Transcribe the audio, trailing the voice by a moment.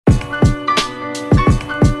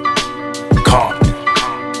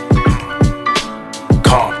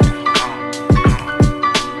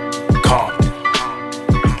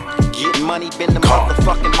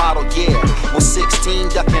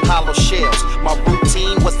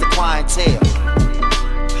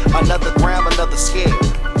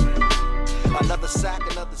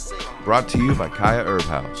Brought to you by Kaya Herb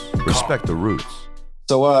House. Respect the roots.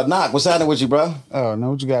 So, Knoc, what's happening with you, bro? Oh, no,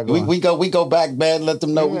 what you got going? We go back, man. Let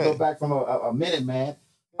them know we go back from a minute, man.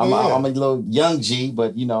 I'm a little young G,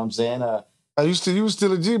 but you know what I'm saying. You was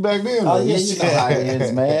still a G back then. Oh yeah, you know how it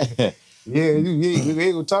is, man. Yeah, we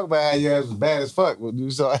ain't gonna talk about how your ass was bad as fuck when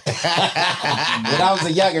you saw. When I was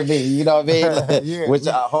a younger me, you know what I mean? Like, yeah, which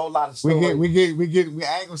a whole lot of stories. We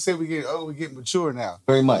ain't gonna say we get old. We get mature now.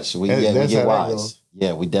 Very much. We get wise.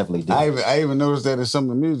 Yeah, we definitely do. I even noticed that in some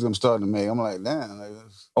of the music I'm starting to make. I'm like, damn. Like,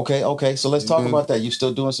 okay. So let's talk about that. You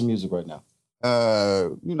still doing some music right now?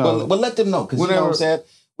 You know, but let them know because you know what I'm saying.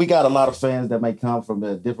 We got a lot of fans that may come from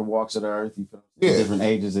different walks of the earth, different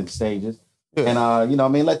ages and stages. Yeah. And, you know what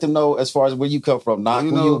I mean? Let them know as far as where you come from, not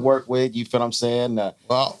who you work with, you feel what I'm saying? The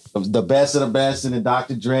best of the best and the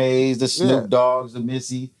Dr. Dre's, the Snoop Dogg's, the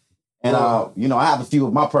Missy. And, you know, I have a few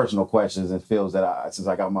of my personal questions and feels that since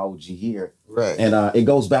I got my OG here. Right. And it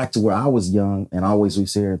goes back to where I was young and I always would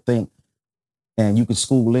sit here and think, and you could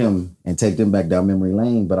school them and take them back down memory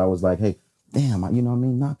lane. But I was like, hey, damn, you know what I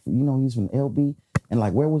mean? Knoc, you know, he's from LB. And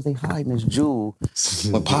like, where was they hiding this jewel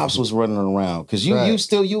when Pops was running around? Because you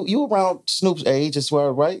around Snoop's age as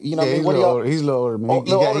well, right? You know what I mean? He's a little older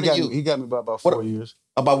than me. He got me by about 4 years.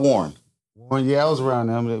 About Warren? Warren, yeah, I was around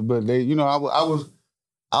them, but they, you know, I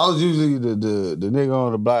was usually the nigga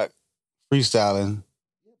on the block freestyling.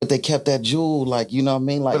 But they kept that jewel, like, you know what I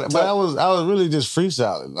mean? Like, but I was really just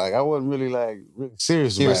freestyling. Like, I wasn't really like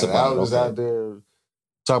serious about it. I was out there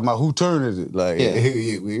talking about who turn is it? Like,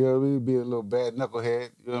 you know what I mean? Be a little bad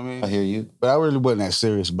knucklehead, you know what I mean? I hear you. But I really wasn't that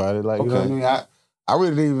serious about it. Like, you know what I mean? I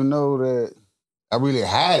really didn't even know that I really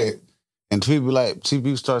had it. And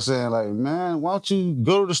people start saying, like, man, why don't you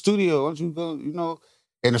go to the studio? Why don't you go, you know?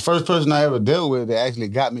 And the first person I ever dealt with that actually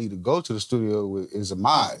got me to go to the studio is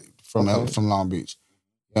Ahmad from Long Beach.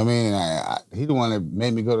 You know what I mean? He the one that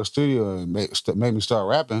made me go to the studio and made me start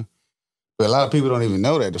rapping. But a lot of people don't even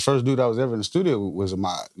know that. The first dude I was ever in the studio was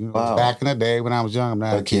Ahmad. You know, back in the day when I was young. I'm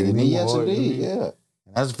not kidding. Yes, indeed. Yeah.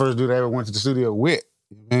 That's the first dude I ever went to the studio with.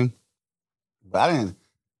 You know what I mean? But I didn't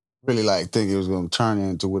really think it was going to turn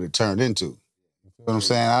into what it turned into. You know what I'm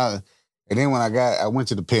saying? And then when I went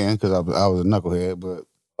to the pen because I was a knucklehead. But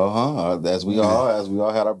as we all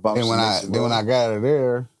had our bumps. Then when I got out of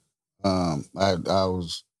there, I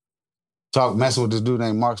was messing with this dude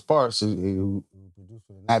named Mark Sparks, who produced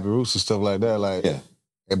the Nappy Roots and stuff like that.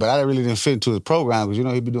 But I really didn't fit into his program because, you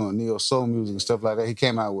know, he'd be doing neo soul music and stuff like that. He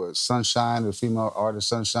came out with Sunshine, the female artist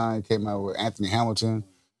Sunshine. He came out with Anthony Hamilton.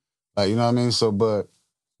 Like, you know what I mean? So, but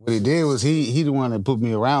what he did was he the one that put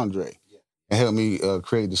me around Dre and helped me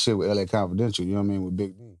create the shit with LA Confidential, you know what I mean, with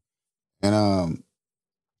Big D. And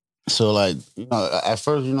so, like, you know, at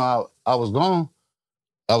first, you know, I was gone.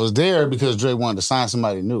 I was there because Dre wanted to sign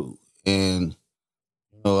somebody new. And,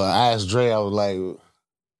 you know, I asked Dre, I was like,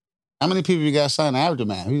 how many people you got signed to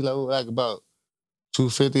Aftermath? He's like about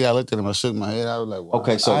 250. I looked at him, I shook my head. I was like, wow.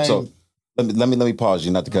 Okay, so let me pause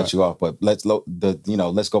you, not to cut you off, but let's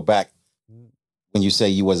go back when you say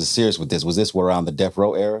you wasn't serious with this. Was this around the Death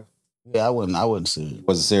Row era? Yeah, I wasn't serious. You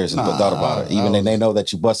wasn't serious and thought about it. Even they know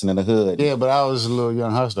that you busting in the hood. Yeah, but I was a little young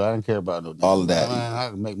hustler. I didn't care about no all of that. Man, I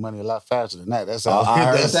could make money a lot faster than that. That's how I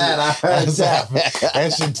heard that.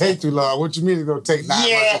 That shouldn't take too long. What you mean it's gonna take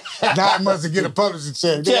 9 months to get a publishing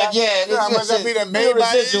check? Yeah. You know how much I be that made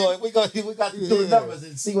by residual. We got to do the numbers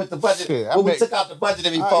and see what the budget. We took out the budget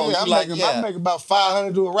every phone. I make about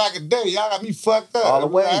 500 to a rack a day. Y'all got me fucked up. All the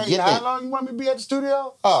way. How long you want me to be at the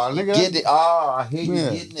studio? Oh, nigga. Get it. Oh, I hear you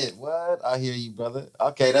getting it. What? I hear you, brother.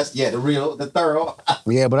 Okay, that's the real, the thorough.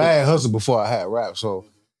 Yeah, but I had hustled before I had rap. So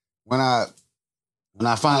when I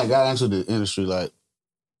finally got into the industry, like,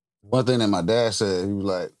 one thing that my dad said, he was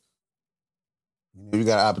like, you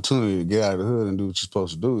got an opportunity to get out of the hood and do what you're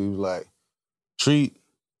supposed to do. He was like, treat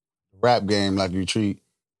the rap game like you treat,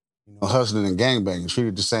 you know, hustling and gangbanging. Treat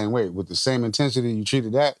it the same way. With the same intensity you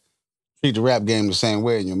treated that, treat the rap game the same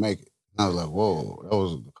way and you'll make it. And I was like, whoa, that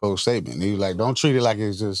was a cold statement. And he was like, don't treat it like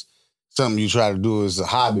it's just something you try to do as a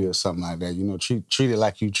hobby or something like that. You know, treat it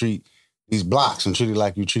like you treat these blocks and treat it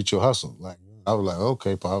like you treat your hustle. Like, I was like,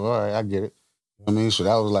 okay, Pop, all right, I get it. You know what I mean? So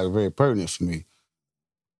that was like very pertinent for me.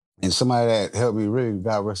 And somebody that helped me really,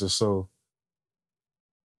 God rest his soul,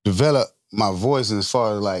 develop my voice as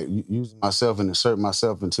far as like using myself and inserting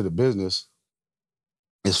myself into the business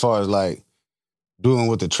as far as like doing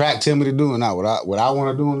what the track tell me to do and not what I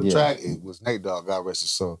want to do on the track. It was Nate Dogg, God rest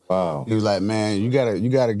his soul. Wow. He was like, man, you gotta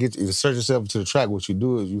insert yourself into the track. What you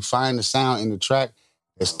do is you find the sound in the track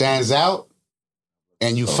that stands out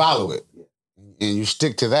and you follow it. And you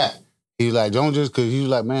stick to that. He was like, don't just, because he was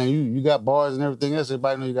like, man, you got bars and everything else.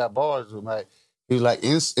 Everybody know you got bars. I'm like, He was like,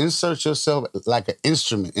 insert yourself like an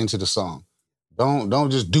instrument into the song.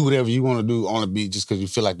 Don't just do whatever you want to do on the beat just because you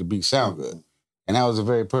feel like the beat sound good. And that was a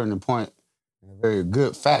very pertinent point, a very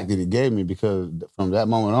good fact that he gave me, because from that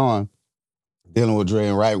moment on, dealing with Dre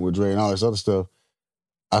and writing with Dre and all this other stuff,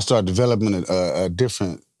 I started developing a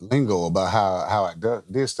different lingo about how I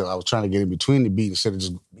did stuff. I was trying to get in between the beat instead of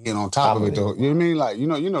just being on top of it. You know what I mean? Like, you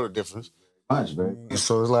know the difference. Much, baby.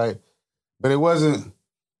 So it's like, but it wasn't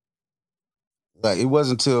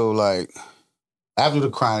until like after the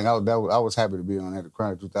Chronic, I was happy to be on that, the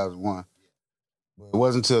Chronic 2001. But it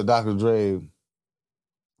wasn't until Dr. Dre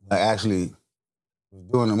actually was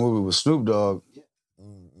doing a movie with Snoop Dogg,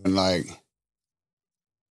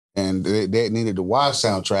 and they needed the Watch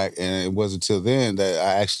soundtrack, and it wasn't until then that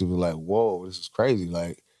I actually was like, whoa, this is crazy.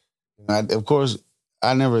 Like, of course,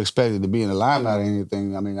 I never expected to be in the limelight or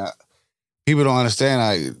anything. I mean, people don't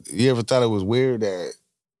understand. You ever thought it was weird that,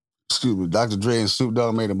 Dr. Dre and Snoop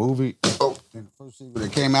Dogg made a movie? Oh, and the first single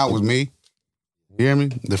that came out was me. You hear me?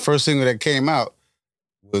 The first single that came out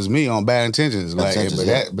was me on Bad Intentions. But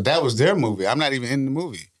that was their movie. I'm not even in the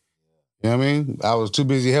movie. You know what I mean? I was too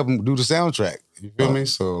busy helping do the soundtrack. You feel me?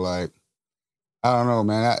 So like, I don't know,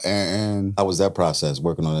 man. And how was that process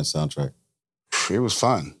working on that soundtrack? It was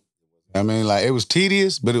fun. I mean, like, it was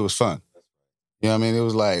tedious, but it was fun. You know what I mean? It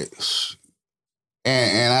was like,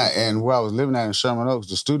 and where I was living at in Sherman Oaks,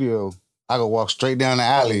 the studio, I could walk straight down the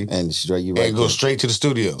alley and go straight to the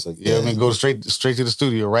studio. So, you know what I mean? Go straight to the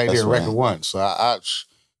studio right there, Record One. So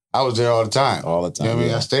I was there all the time. All the time. You know what I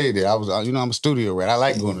mean? I stayed there. I was, I'm a studio rat. I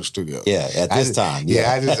like going to the studio. Yeah, at this time. Yeah,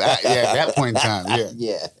 at that point in time. Yeah.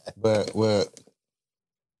 Yeah. But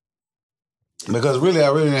because really, I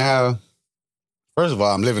really didn't have. First of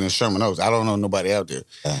all, I'm living in Sherman Oaks. I don't know nobody out there,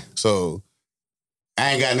 so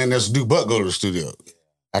I ain't got nothing else to do but go to the studio.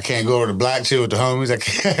 I can't go to the block, chill with the homies. I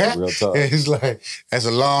can't. Real talk. It's like, that's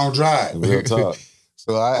a long drive. Real talk.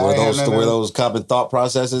 So were those common thought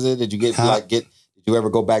processes? Did you did you ever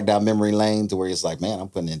go back down memory lane to where it's like, man, I'm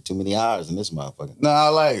putting in too many hours in this motherfucker? No,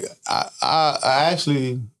 I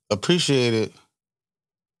actually appreciated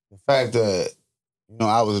the fact that,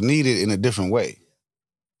 I was needed in a different way.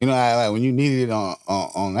 Like when you needed it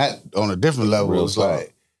on a different level, it was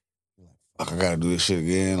like, fuck, I gotta do this shit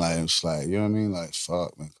again. Like, it's like, you know what I mean? Like,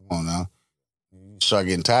 fuck, man, come on now. You start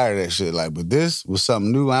getting tired of that shit. Like, but this was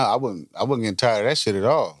something new. I wasn't getting tired of that shit at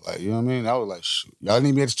all. Like, you know what I mean? I was like, shoot, y'all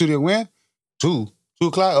need me at the studio when? 2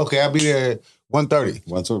 o'clock? Okay, I'll be there at 1:30.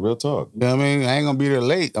 1:30, real talk. You know what I mean? I ain't gonna be there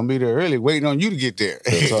late. I'm gonna be there early, waiting on you to get there.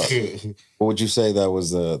 Real talk. What would you say that was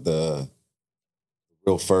the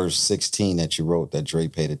real first 16 that you wrote that Dre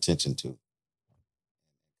paid attention to?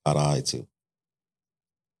 Caught an eye to?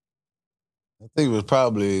 I think it was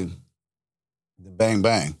probably the Bang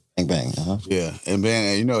Bang. Bang Bang, Yeah, and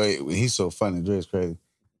Ben, he's so funny. Dre's crazy.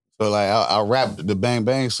 So like, I rapped the Bang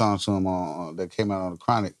Bang song to him that came out on the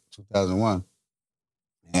Chronic 2001,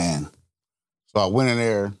 and so I went in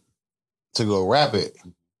there to go rap it,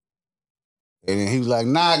 and then he was like,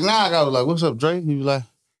 knock, knock. I was like, what's up, Dre? He was like,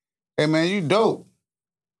 hey man, you dope.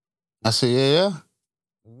 I said, yeah.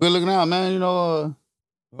 Good looking out, man. Gonna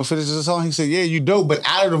finish this song. He said, yeah, you dope, but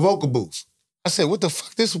out of the vocal booth. I said, what the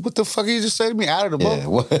fuck you just say to me? Out of the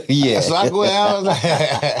boat? Yeah. So I go out, I was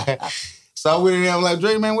like, so I went in there, I'm like,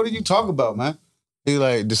 Dre, man, what are you talking about, man? He's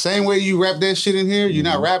like, the same way you rap that shit in here, you're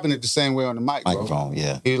not rapping it the same way on the microphone,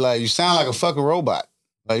 yeah. He's like, you sound like a fucking robot.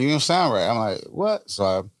 Like, you don't sound right. I'm like, what? So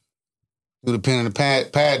I threw the pen and the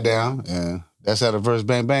pad down, and that's how the verse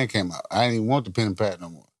Bang Bang came out. I didn't even want the pen and pad no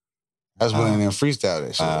more. I just went in there and freestyled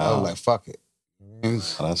that shit. I was like, fuck it.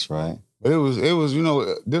 That's right. But it was,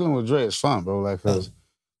 dealing with Dre is fun, bro. Like, cause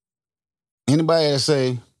anybody that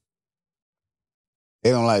say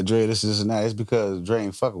they don't like Dre, this and that, it's because Dre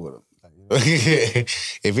ain't fucking with him.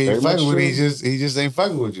 If he ain't fucking with you, he just ain't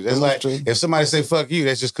fucking with you. That's like, if somebody say fuck you,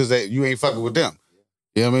 that's just because you ain't fucking with them.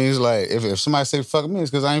 You know what I mean? It's like, if somebody say fuck me,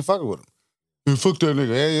 it's because I ain't fucking with him. You fuck that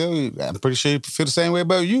nigga. Yeah, I'm pretty sure he feel the same way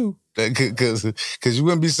about you. Because you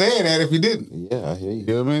wouldn't be saying that if you didn't. Yeah, I hear you. You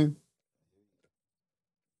know what I mean?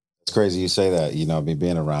 It's crazy you say that,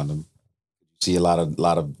 being around them. See a lot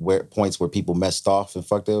of points where people messed off and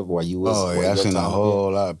fucked up while you was. Oh yeah, I've seen a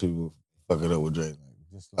whole lot of people fuck it up with Dre.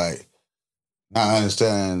 Just like not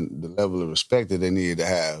understanding the level of respect that they needed to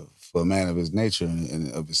have for a man of his nature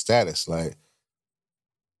and of his status. Like,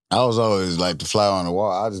 I was always like the fly on the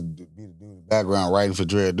wall. I just be the dude in the background writing for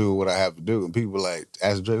Dre, do what I have to do. And people like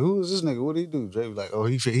ask Dre, who is this nigga? What do he do? Dre was like, oh,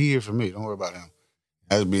 he here for me. Don't worry about him.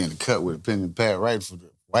 I just be in the cut with a pen and pad writing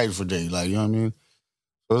for Dre. Like, you know what I mean?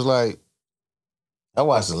 So it's like, I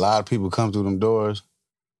watched a lot of people come through them doors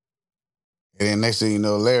And then next thing you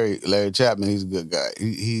know, Larry Chapman, he's a good guy.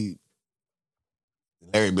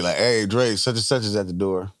 Larry be like, hey, Dre, such and such is at the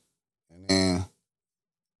door. And then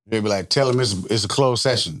Dre be like, tell him it's a closed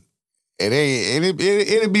session. And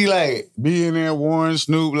it'd be like, be in there, Warren,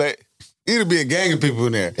 Snoop, like, it'll be a gang of people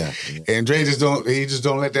in there. Yeah. And Dre just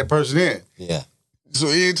don't let that person in. Yeah. So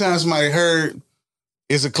anytime somebody heard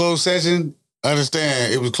it's a closed session,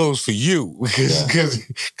 understand it was closed for you.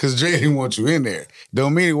 Because Dre didn't want you in there.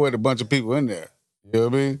 Don't mean it wasn't a bunch of people in there. You know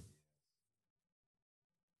what I mean?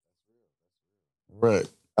 Right.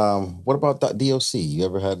 What about DOC? You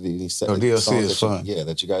ever had any DOC is fun.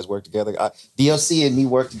 That you guys work together? DOC and me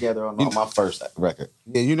worked together on my first record.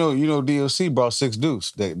 Yeah, you know, DOC brought Six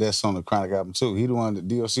Deuce. That's on the Chronic album too. He the one that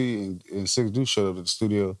DOC and Six Deuce showed up at the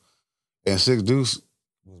studio, and Six Deuce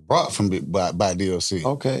was brought by DOC.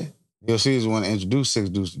 Okay. DOC is the one that introduced Six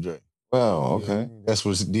Deuce to Dre. Well, okay. That's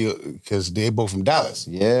what because they both from Dallas.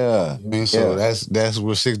 Yeah. I mean, so that's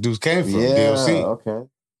where Six Deuce came from. Yeah. DOC. Okay.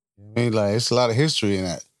 I mean, like it's a lot of history in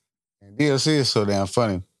that. And DOC is so damn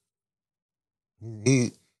funny.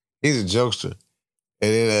 He's a jokester.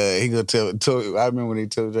 And then he gonna tell I remember when he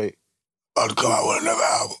told Dre, about to come out with another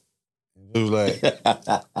album. And he was like,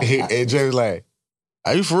 and Dre was like,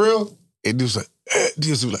 are you for real? And Deuce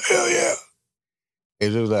was like, hell yeah.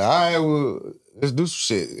 And Dre was like, all right, well, let's do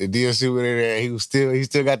some shit. And DOC went in there, he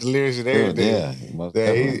still got the lyrics and everything.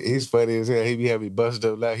 Yeah, he's funny as hell. He be having me busted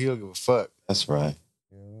up like he don't give a fuck. That's right.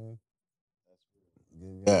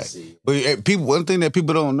 Yeah. But one thing that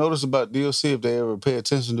people don't notice about DOC, if they ever pay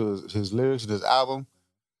attention to his lyrics in his album,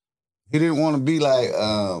 he didn't want to be like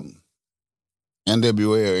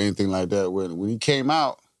NWA or anything like that. When he came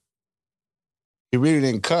out, he really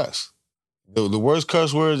didn't cuss. The worst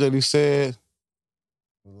cuss words that he said,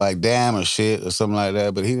 like damn or shit or something like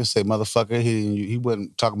that, but he didn't say motherfucker. He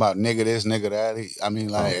wasn't talking about nigga this, nigga that.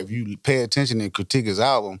 If you pay attention and critique his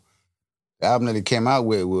album, the album that he came out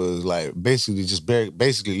with was like basically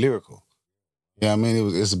lyrical. You know what I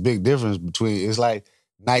mean? It's a big difference between, it's like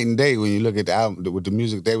night and day when you look at the album, with the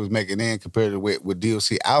music they was making in compared to what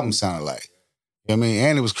DOC album sounded like. You know what I mean?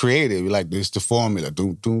 And it was creative. Like, this the formula.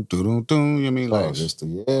 Doom, doom, doom, doom, doom. You know what I mean? Like,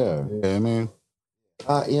 yeah. You know what I mean?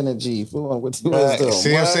 High energy, flowing with the wisdom.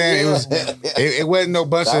 See what I'm saying? It wasn't no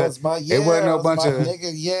bunch of. It wasn't no bunch of.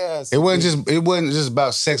 Nigga, yes. It wasn't just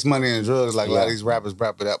about sex, money, and drugs like a lot of these rappers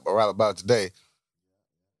rap about today.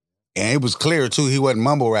 And it was clear too. He wasn't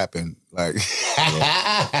mumble rapping like. So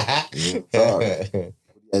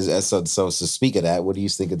to speak of that, what do you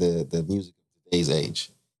think of the music of today's age?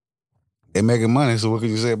 They're making money, so what can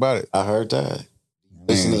you say about it? I heard that.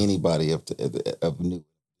 Listen to anybody of new.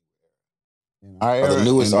 The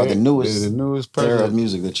newest person era of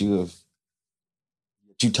music that you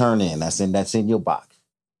turn in. That's in your box.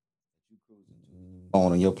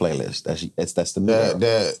 On your playlist. That's the new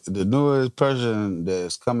era. The newest person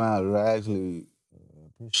that's come out that I actually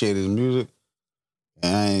appreciate his music,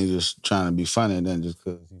 and I ain't just trying to be funny then just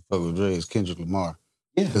because he fuck with Dre, is Kendrick Lamar.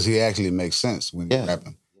 Yeah. Because he actually makes sense when he's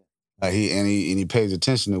rapping. Like he pays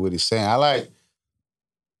attention to what he's saying. I like,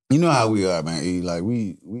 you know how we are, man. Like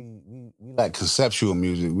we like conceptual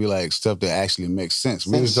music. We like stuff that actually makes sense.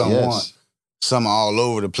 We just don't want something all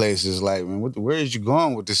over the place. It's like, man, where is you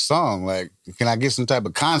going with this song? Like, can I get some type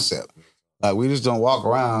of concept? Like, we just don't walk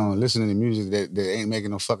around listening to music that ain't making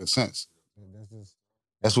no fucking sense.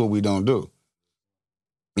 That's what we don't do.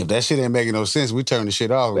 If that shit ain't making no sense, we turn the shit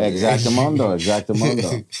off. Exactamundo.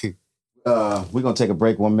 We're going to take a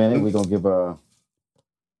break 1 minute. We're going to give a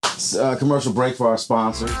commercial break for our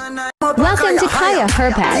sponsors. Welcome to Kaya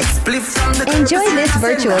Herb House. Enjoy this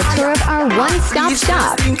virtual tour of our one-stop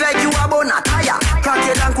shop.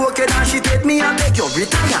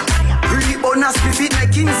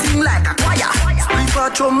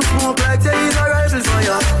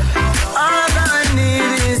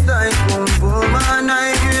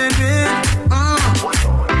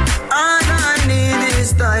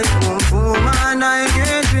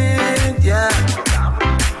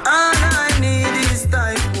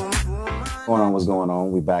 What's going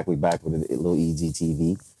on? We back with Lil Eazy E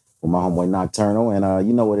TV with my homeboy Knoc-Turn, and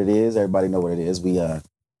you know what it is. Everybody know what it is. We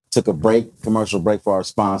took a commercial break for our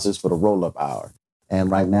sponsors for the roll-up hour, and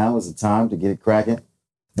right now is the time to get it cracking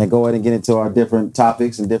and go ahead and get into our different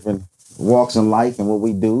topics and different walks in life and what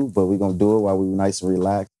we do. But we're gonna do it while we nice and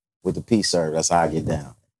relaxed with the peace serve. That's how I get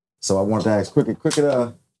down. So I wanted to ask Cricket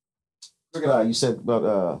Eye. You said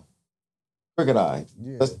about Crooked Eye.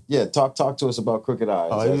 Yeah, talk to us about Crooked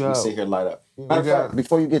Eye as we sit here light up. Matter of fact,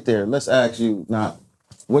 before you get there, let's ask you now,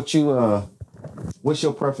 what's your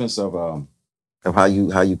preference of how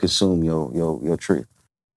you consume your tree?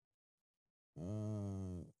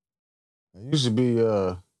 used to be,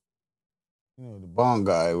 you know, the bong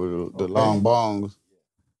guy with the long bongs.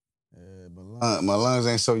 My lungs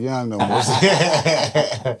ain't so young no more.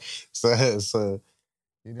 so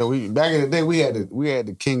you know, back in the day we had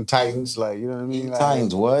the King Titans, like, you know what I mean? King like,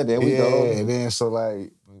 Titans, what? There we go. Yeah, and then so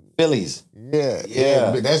like Phillies.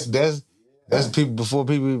 Yeah. But that's people before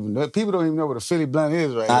people don't even know what a Philly blunt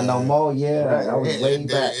is right now. Not no more, yeah. Right. That was way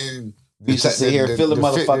back. We used to sit here filling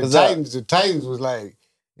motherfuckers up. The Titans was like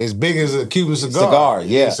as big as a Cuban cigar.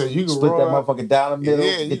 Yeah. So you can split that motherfucker down the middle,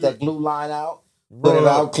 get that glue line out, put it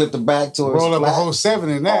out, clip the back to it. Roll up a whole 7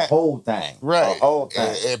 in that. A whole thing. Right. A whole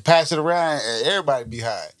thing. And pass it around and everybody be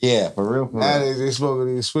high. Yeah, for real. Now they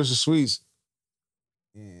smoking these Swisher Sweets.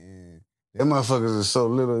 And them motherfuckers are so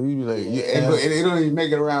little. You be like, they don't even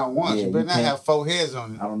make it around once. You better not have 4 heads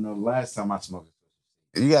on it. I don't know the last time I smoked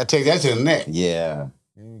it. You gotta take that to the neck. Yeah.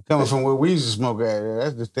 Coming from where we used to smoke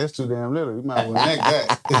at, that's too damn little. You might as well neck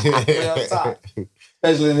that.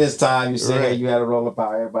 Especially in this time, you say, hey, you had to roll up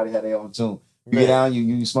out. Everybody had their own tune. You get down,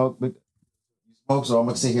 you smoke. You smoke, so I'm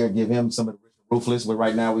going to sit here and give him some of the Richard Ruthless, but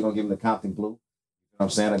right now we're going to give him the Compton Blue. You know what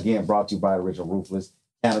I'm saying? Again, brought to you by the Richard Ruthless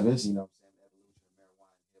Cannabis, you know what I'm saying? Evolution of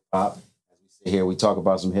marijuana and hip-hop. As we sit here, we talk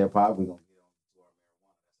about some hip-hop. We're going to get on to our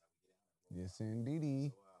marijuana. Yes,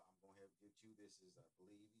 indeed.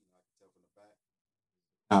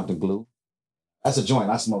 Compton Glue. That's a joint.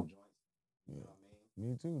 I smoke joints. You know what I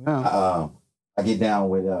mean? Me too. Now. I get down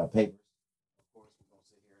with papers. Of course, we're gonna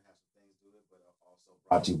sit here and have some things to it, but also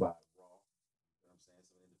brought to you by Raw. You know what I'm saying?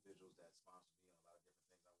 Some individuals that sponsor me on a lot of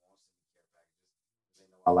different things I want, some care packages. They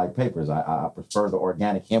know I like papers. I prefer the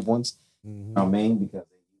organic hemp ones. You know what I mean? Because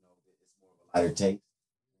it's more of a lighter taste.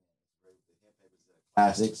 The hemp papers are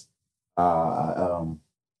classics. I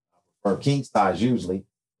prefer king size usually.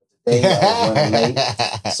 Today I was running late,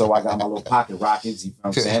 so I got my little pocket rockets, you know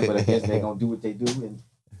what I'm saying? But I guess they're going to do what they do, and we're going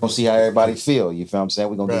to see how everybody feel, you feel what I'm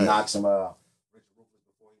saying? We're going to knock some Richard Ruthless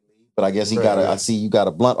before he leaves, but I guess I see you got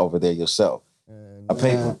a blunt over there yourself. A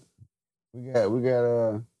paper. We got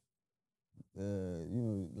you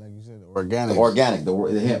know, like you said, the organic. The organic,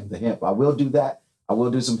 the hemp. I will do that. I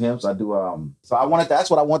will do some hemps. I do, so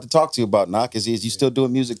that's what I want to talk to you about, Knoc, is you still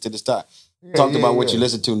doing music to this time. Talked about what you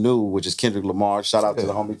listen to new, which is Kendrick Lamar. Shout out to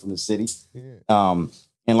the homie from the city. And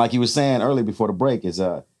like you were saying earlier before the break, is you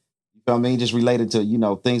feel what I mean? Just related to, you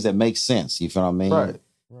know, things that make sense. You feel what I mean? Right.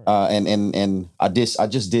 And I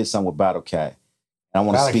just did something with Battle Cat. And I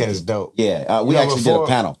want to speak. Battle Cat is dope. Yeah. We actually did a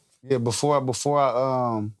panel. Yeah, before I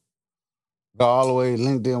got all the way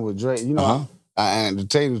linked in with Dre, you know, and to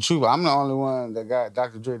tell you the truth, I'm the only one that got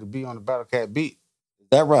Dr. Dre to be on the Battle Cat beat.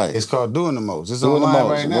 That right? It's called Doing the Most. It's Doing online the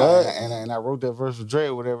Most. right now. And I wrote that verse for Dre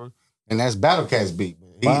or whatever, and that's Battle Cat's beat.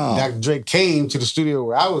 Dr. Dre came to the studio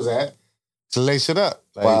where I was at to lace it up.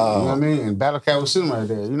 Like, you know what I mean? And Battle Cat was sitting right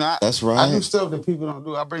there. You know, that's right. I do stuff that people don't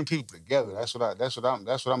do. I bring people together. That's what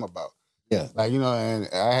I'm about. Yeah. Like, you know, and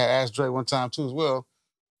I had asked Dre one time too as well,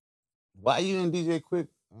 why you and DJ Quick?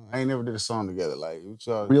 I ain't never did a song together. Like,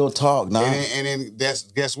 real talk, nah. And then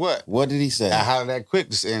guess what? What did he say? I hollered at Quick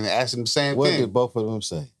and asked him the same thing. What did both of them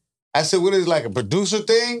say? I said, what is it, like a producer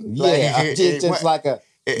thing? Yeah, like, just like when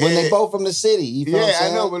they both from the city. You feel what I'm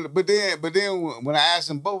saying? I know, but then when I asked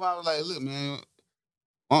them both, I was like, look, man,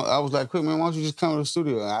 I was like, Quick, man, why don't you just come to the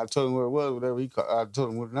studio? And I told him where it was, whatever. I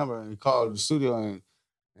told him what number, and he called the studio, and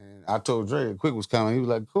I told Dre Quick was coming. He was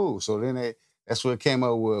like, cool. So then that's where it came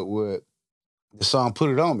up with the song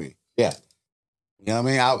 "Put It On Me." Yeah, you know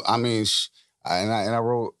what I mean? I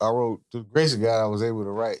wrote through the grace of God, I was able to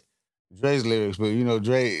write Dre's lyrics, but you know,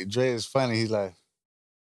 Dre is funny. He's like,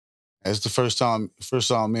 it's the first song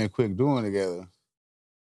me and Quick doing together.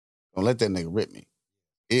 Don't let that nigga rip me.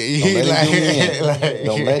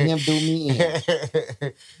 Don't let him do me in.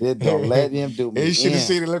 Don't let him do me in. You should have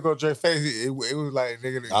seen the look on Dre's face. It was like,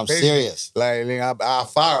 nigga, I'm serious. Like, nigga, I'll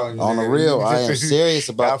fire on you. On the real, I am serious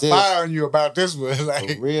about this. I'll fire on you about this one.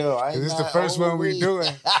 Like, for real, this is the first one we doing.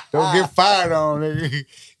 Don't get fired on, nigga.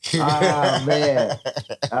 Man,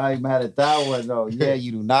 I ain't mad at that one though. Yeah,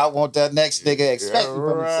 you do not want that next nigga, especially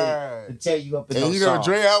from the city, to tear you up in and those you know, songs.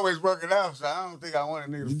 Dre always working out, so I don't think I want a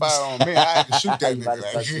nigga to fire on me. I had to shoot that nigga.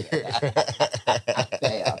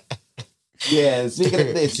 Damn. Yeah, speaking of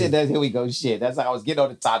this, here we go. Shit, that's how I was getting on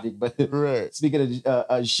the topic. But speaking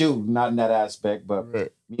of shooting, not in that aspect, but me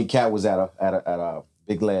and Kat was at a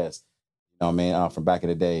Big Les, you know what I mean, from back in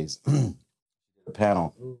the days. The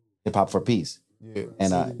panel, Hip Hop for Peace. Yeah.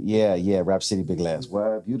 And Rap City Big Les.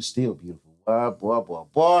 Well, you still beautiful.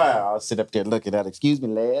 Boy. I'll sit up there looking at, excuse me,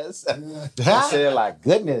 Les. I said, like,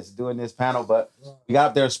 goodness, doing this panel. But we got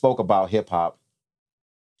up there and spoke about hip hop.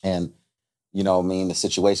 And you know what I mean, the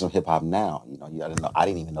situation of hip hop now. You know, I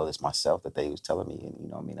didn't even know this myself that they was telling me, and you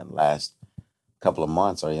know what I mean, in the last couple of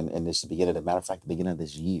months or in this beginning, as a matter of fact, the beginning of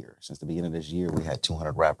this year. Since the beginning of this year, we had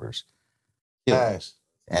 200 rappers killed. Nice.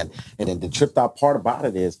 And then the tripped out part about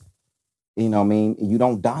it is, you know what I mean, you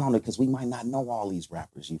don't die on it because we might not know all these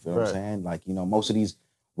rappers. You feel what I'm saying? Like, you know, most of these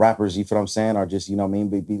rappers, you feel what I'm saying, are just, you know what I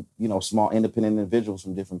mean, be you know, small independent individuals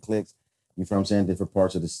from different cliques. You feel what I'm saying? Different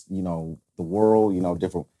parts of this, you know, the world, you know,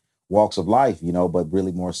 different walks of life, you know, but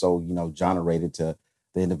really more so, you know, generated to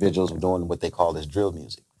the individuals doing what they call this drill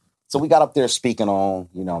music. So we got up there speaking on,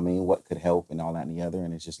 you know what I mean, what could help and all that and the other.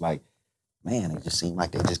 And it's just like, man, it just seemed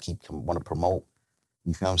like they just keep want to promote.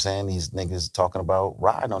 You feel what I'm saying? These niggas talking about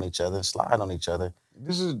riding on each other, sliding on each other.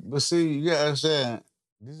 But see, you gotta understand.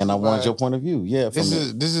 And I wanted your point of view. Yeah. This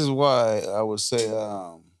is why I would say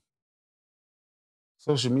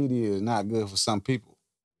social media is not good for some people.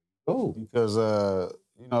 Oh. Because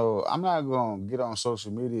you know, I'm not gonna get on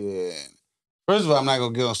social media and first of all, I'm not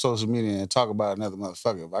gonna get on social media and talk about another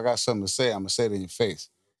motherfucker. If I got something to say, I'm gonna say it in your face.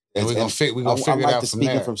 And we're gonna figure it out from there.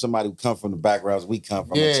 Speaking from somebody who come from the backgrounds we come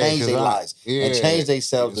from and change their lives and change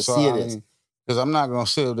themselves to see it. Because I'm not gonna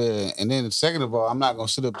sit up there, and then second of all, I'm not gonna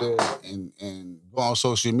sit up there and go on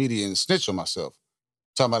social media and snitch on myself.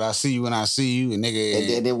 Talking about I see you when I see you, and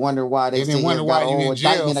nigga, and they wonder why they wonder why you in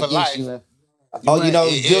jail for life. Oh, you know,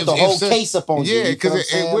 built the whole case up on you. Yeah,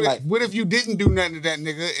 because what if you didn't do nothing to that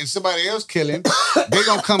nigga and somebody else kill him? They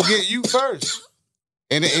gonna come get you first.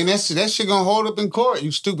 And that shit gonna hold up in court,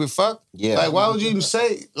 you stupid fuck. Yeah. Like, why would you even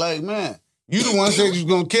say, like, man, you the one said you was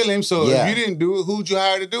gonna kill him, so if you didn't do it, who'd you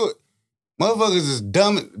hire to do it? Motherfuckers is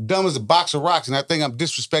dumb as a box of rocks, and I think I'm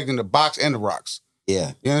disrespecting the box and the rocks.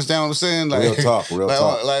 Yeah. You understand what I'm saying? Like, real talk.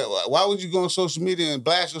 Like, why would you go on social media and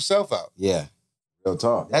blast yourself out? Yeah. Real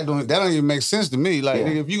talk. That don't even make sense to me. Like,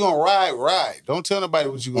 nigga, if you gonna ride. Don't tell nobody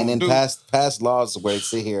what you gonna do. And then pass laws where they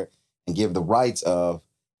sit here and give the rights of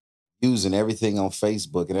using everything on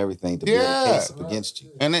Facebook and everything to build a case up against you.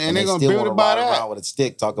 And they're gonna build it by that. Around with a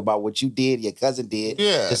stick, talk about what you did, your cousin did.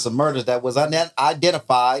 Yeah. It's some murders that was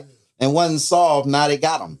unidentified and wasn't solved. Now they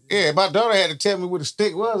got them. Yeah, my daughter had to tell me what a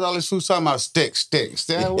stick was. All this food talking about stick. What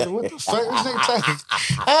the fuck? This nigga talking?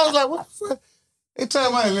 I was like, what the fuck? They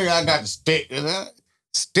talking about, nigga, I got the stick.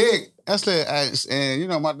 Stick. That's like, and you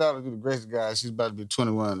know, my daughter through the grace of God, she's about to be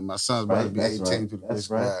 21, and my son's about to be 18 through the grace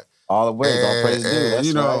of God. All the way, all praise due. That's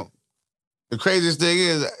you know, the craziest thing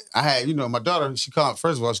is, I had, you know, my daughter, first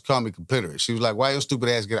of all, she called me computer. She was like, why your stupid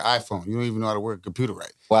ass get an iPhone? You don't even know how to work a computer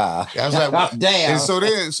right. Wow. I was like, what? Damn. And so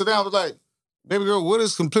then I was like, baby girl, what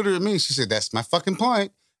does computer mean? She said, that's my fucking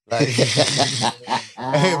point. Like,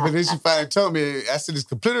 but then she finally told me, I said, is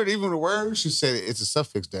computer even a word? She said, it's a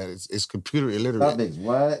suffix, Dad. It's computer illiterate. Suffix,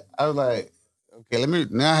 what? I was like, okay,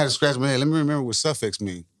 now I had to scratch my head. Let me remember what suffix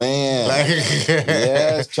mean. Man. Like,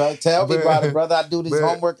 yes, tell me about it, brother. I do this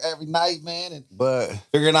homework every night, man. And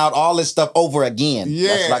figuring out all this stuff over again. Yeah.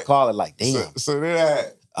 That's what I call it. Like, damn. So then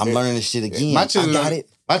I'm learning this shit again. I got it.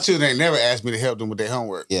 My children ain't never asked me to help them with their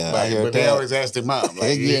homework. Yeah, but they always ask their mom.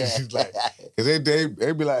 Like, yeah. Like, cause they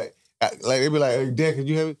be like, hey, Dad, can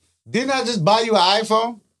you help me? Didn't I just buy you an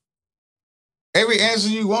iPhone? Every answer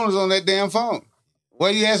you want is on that damn phone.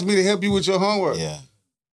 Why you ask me to help you with your homework? Yeah.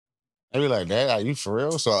 They be like, Dad, are you for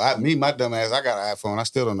real? So my dumb ass, I got an iPhone. I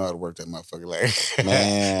still don't know how to work that motherfucker. Like,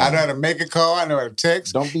 man, I know how to make a call. I know how to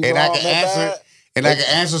text. Don't be and wrong, I can answer. And I can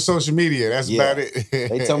answer social media. That's about it.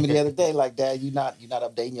 They told me the other day, like, Dad, you not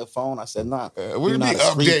updating your phone? I said, nah. What do you mean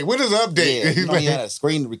update? What is update? Yeah, you know, you had a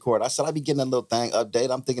screen record. I said, I be getting a little thing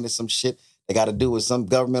update. I'm thinking it's some shit they got to do with some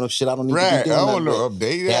governmental shit. I don't need to be doing I don't know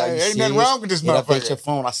update. Ain't nothing wrong with this motherfucker. Update your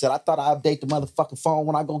phone. I said, I thought I update the motherfucking phone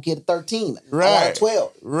when I go get a 13. Right. I got a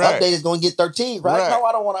 12. Right. Update is going to get 13, right? No,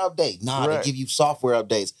 I don't want to update. Nah, they give you software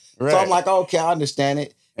updates. Right. So I'm like, okay, I understand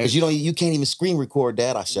it. Because you can't even screen record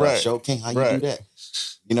that. I said, I sure can't. How you do that?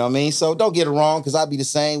 You know what I mean? So don't get it wrong, because I'd be the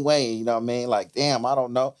same way. You know what I mean? Like, damn, I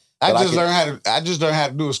don't know. I just learned how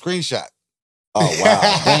to do a screenshot. Oh wow,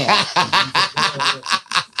 damn.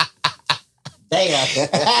 Damn.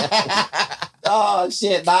 Oh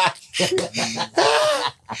shit, Knoc.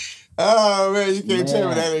 Oh man, you can't tell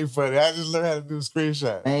me that ain't funny. I just learned how to do a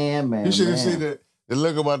screenshot. Man. You should have seen the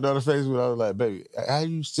look on my daughter's face when I was like, baby, how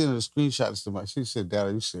you sending the screenshots to somebody? She said, Dad,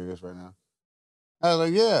 are you serious right now? I was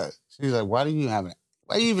like, yeah. She's like, why do you even have an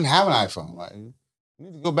iPhone? Like, you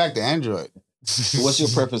need to go back to Android. What's your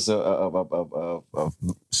purpose of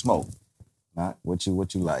smoke? Not what you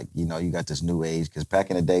like. You know, you got this new age, because back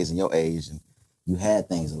in the days in your age, and you had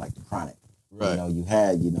things like the chronic. Right. You know, you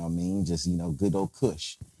had, you know what I mean, just, you know, good old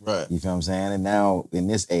kush. Right. You feel what I'm saying? And now in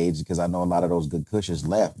this age, because I know a lot of those good kushers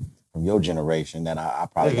left, from your generation that I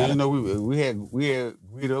probably got. You know, we had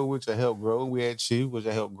Guido, which I helped grow. We had Chief, which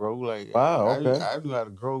I helped grow. Like, wow, okay. I knew how to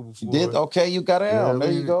grow before. You did? Okay, you got L.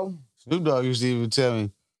 There you go. Snoop Dogg used to even tell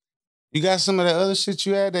me, you got some of that other shit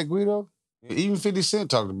you had, that Guido? Even 50 Cent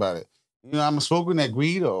talked about it. You know, I'm smoking that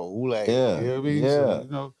Guido. Like, yeah, you know what I mean? Yeah. So,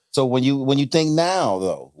 you know. So when you think now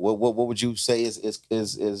though, what would you say is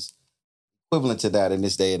equivalent to that in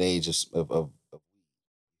this day and age of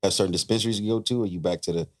have certain dispensaries you go to, or you back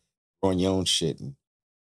to the growing your own shit?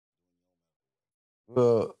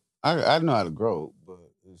 Well, I know how to grow, but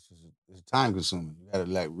it's time consuming. You gotta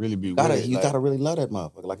like really be. You gotta really love that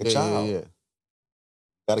motherfucker like a child. Yeah.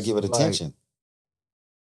 Gotta give it attention.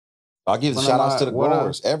 I'll give the shout outs to the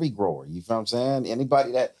growers, every grower. You feel what I'm saying?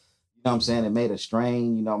 Anybody that, you know what I'm saying, that made a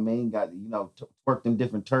strain, you know what I mean, got, you know, worked them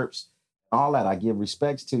different terps, all that. I give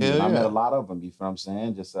respects to you. And I met a lot of them, you feel what I'm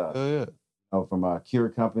saying? Just you know, from a Cure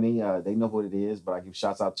Company, they know what it is, but I give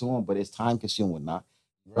shouts out to them. But it's time consuming, not.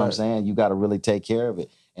 You know what I'm saying? You got to really take care of it.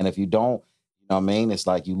 And if you don't, you know what I mean, it's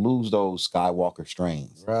like you lose those Skywalker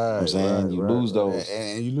strains. Right. You know what I'm saying? You lose those.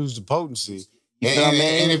 And you lose the potency.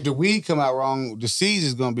 And if the weed come out wrong, the seeds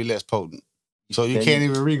is gonna be less potent, so you can't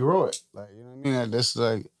even regrow it. Like, you know what I mean? That's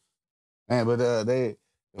like, man. But the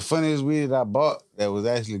funniest weed that I bought that was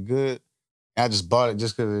actually good, I just bought it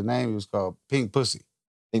just because of the name. It was called Pink Pussy.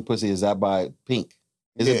 Pink Pussy, is that by Pink?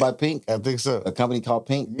 Is it by Pink? I think so. A company called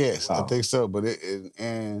Pink? Yes, wow. I think so. But it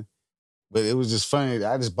was just funny.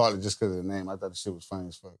 I just bought it just because of the name. I thought the shit was funny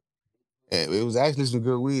as fuck. Yeah, it was actually some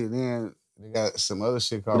good weed, and then they got some other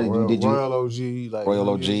shit called Royal OG. Like, Royal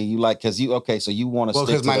OG. You like, because you, okay, so you want to stick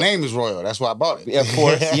to because my name is Royal. That's why I bought it. Yeah, of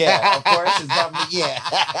course. Yeah, of course.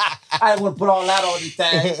 I didn't want to put all that on these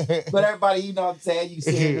things. But everybody, you know what I'm saying? You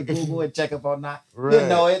see it in Google and check up on that. Right. You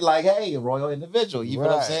know it like, hey, a royal individual. You know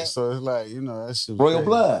what I'm saying? So it's like, you know, that shit was royal crazy.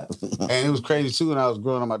 Blood. And it was crazy, too, when I was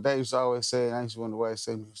growing up. My dad used to always say, and I used to wonder why he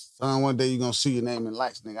said, son, one day you're going to see your name in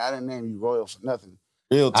lights, nigga. I didn't name you Royal for nothing.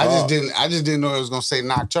 Real talk. I just didn't know it was going to say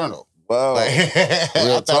Knoc-Turn. Whoa. Like, I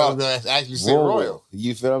thought it was going to actually say Royal.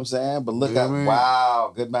 You feel what I'm saying? But look at,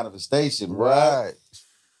 wow, good manifestation, right?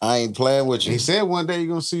 I ain't playing with you. He said one day you're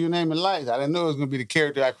going to see your name in lights. I didn't know it was going to be the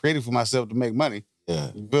character I created for myself to make money.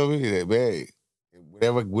 Yeah. You feel me? Hey,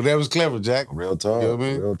 whatever's clever, Jack. Real talk. You know what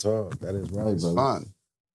I mean? Real talk. That is right, it's bro. Fun.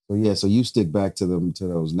 So yeah, so you stick back to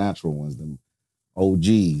those natural ones, them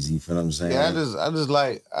OGs. You feel what I'm saying? Yeah, I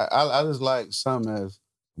just like something as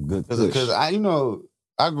good because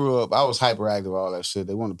I grew up, I was hyperactive, all that shit.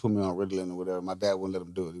 They wanted to put me on Ritalin or whatever. My dad wouldn't let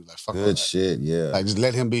him do it. He was like, fuck good shit, yeah. Like, just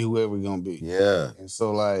let him be whoever he's gonna be. Yeah. And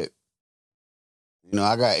so, like, you know,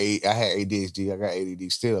 I had ADHD, I got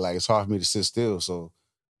ADD still. Like, it's hard for me to sit still. So,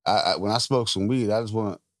 I when I smoke some weed, I just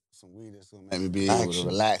want some weed that's gonna make me be able to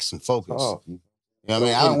relax and focus. Oh. You know what I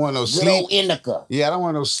mean? I don't want no sleep. Indica. Yeah, I don't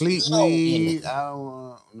want no sleep weed. Indica. I don't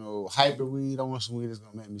want no hyper weed. I want some weed that's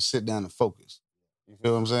gonna make me sit down and focus. You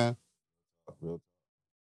feel what I'm saying?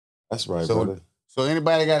 That's right, brother. So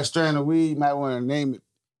anybody got a strand of weed, might want to name it.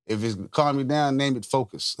 If it's calm me down, name it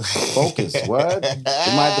Focus. Focus, what? You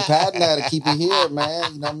might have to patent that to keep it here,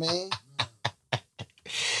 man. You know what I mean?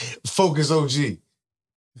 Focus OG.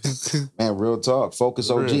 Man, real talk. Focus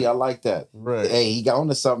OG. Right. I like that. Right. Hey, he got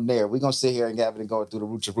onto something there. We're going to sit here and have it and go through the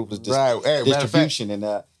Roots of Ruthless distribution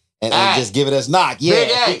and just give it as knock.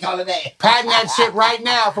 Yeah. Big call it that. Patent that shit right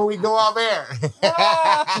now before we go off air.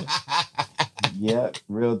 Yeah,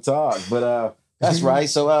 real talk. But that's right.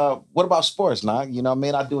 So what about sports, Knock? You know what I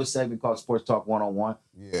mean? I do a segment called Sports Talk 101.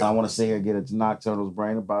 Yeah. And I want to sit here and get a Knoc-Turn's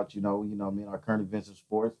brain about, you know what I mean, our current events of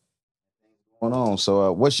sports. What's going on?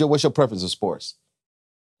 So what's your preference of sports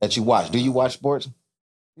that you watch? Do you watch sports?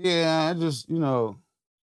 Yeah, how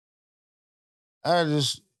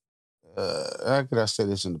could I say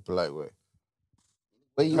this in a polite way?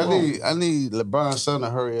 I need LeBron's son to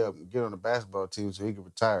hurry up and get on the basketball team so he can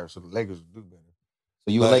retire so the Lakers will do better.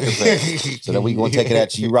 So you a Lakers fan. So that we gonna take it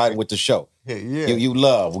at you riding with the show. Yeah. You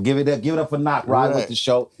love. We'll give it up for Knoc, riding with the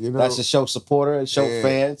show. You know, that's the show supporter and show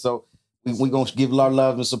fan. So we gonna give our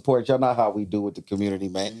love and support. Y'all know how we do with the community,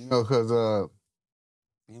 man. You know, because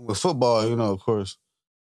with football, you know, of course,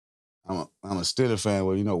 I'm a Steelers fan.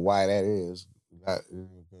 Well, you know why that is.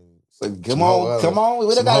 Come on.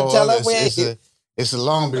 We don't gotta tell her. It's a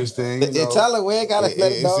Long Beach thing. Tell her we ain't gotta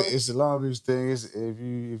let it know. It's a Long Beach thing.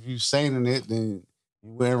 If you saying it, then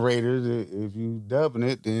you wearing Raiders. If you dubbing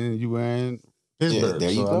it, then you wearing Pittsburgh. Yeah,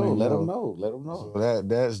 there you go. Let them know. So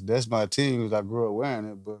that's my team because I grew up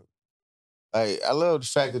wearing it. But I love the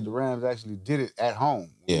fact that the Rams actually did it at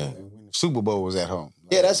home. Yeah, when the Super Bowl was at home.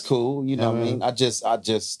 Yeah, that's cool. You know what I mean? I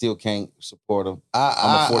just still can't support them.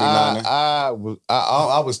 I'm a 49er.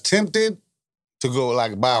 I was tempted to go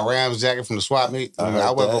like buy a Rams jacket from the swap meet.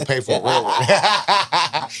 I wasn't gonna pay for a real one.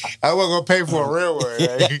 I wasn't gonna pay for a real one.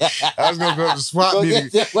 Like, I was gonna go to the swap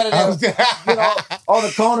meet. Get on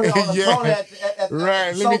the corner, at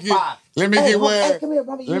right. the Let me get one. Hey, come here,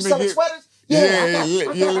 Bobby. You selling sweaters? Yeah,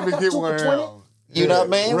 let me get one. You know what I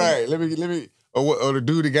mean? Right. Let me. Or the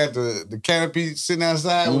dude that got the canopy sitting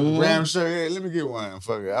outside with the Ram shirt. Yeah, let me get one.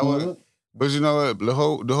 Fuck it. But you know what? The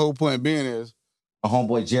whole point being is. A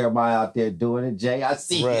homeboy Jeremiah out there doing it, Jay. I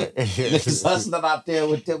see it. Niggas hustling out there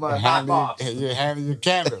with them knockoffs. You're handing your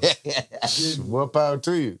candles. More power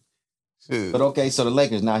to you. Shit. But okay, so the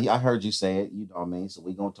Lakers, now I heard you say it, you know what I mean? So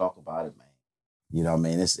we gonna talk about it, man. You know what I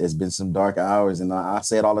mean? It's been some dark hours, and I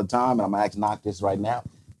say it all the time, and I'm gonna ask Knoc this right now.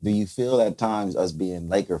 Do you feel at times, us being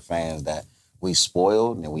Laker fans, that we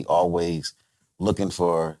spoiled and we always looking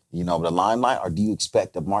for, the limelight, or do you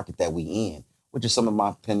expect the market that we in, which is some of my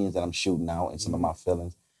opinions that I'm shooting out and some of my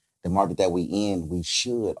feelings, the market that we in, we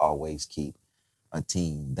should always keep a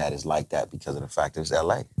team that is like that because of the fact that it's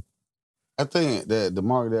LA? I think that the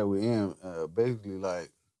market that we're in, basically, like,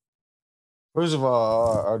 first of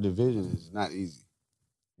all, our division is not easy.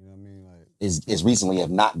 You know what I mean? Like, it's recently have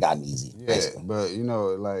not gotten easy. Yeah, basically. But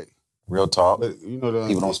like, real talk. But people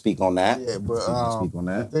don't speak on that. Yeah, but people don't speak on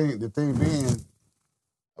that. The thing being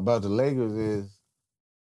about the Lakers is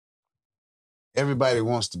everybody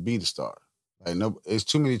wants to be the star. Like, it's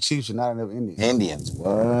too many Chiefs and not enough Indians. Indians, what?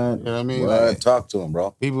 You know what I mean? What? Like, talk to them,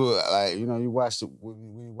 bro. People, like, you watch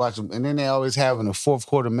them, and then they always having a fourth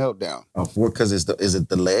quarter meltdown. Because is it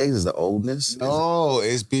the legs? Is the oldness? No,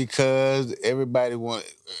 it's because everybody want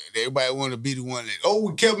to be the one that,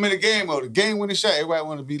 we kept him in the game, the game winning shot. Everybody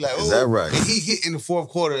want to be like, is that right? He hit in the fourth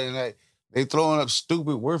quarter, and like they throwing up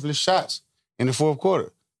stupid, worthless shots in the fourth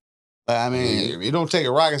quarter. Like, I mean, it don't take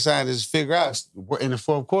a rocket scientist to figure out in the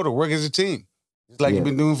fourth quarter, work as a team. It's like you've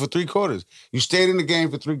been doing for 3 quarters. You stayed in the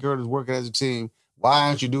game for 3 quarters working as a team. Why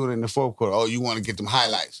aren't you doing it in the fourth quarter? Oh, you want to get them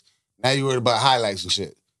highlights. Now you're worried about highlights and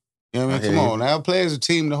shit. You know what I mean? Come on, now play as a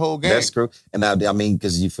team the whole game. That's true. And now, I mean,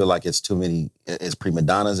 because you feel like it's too many, it's prima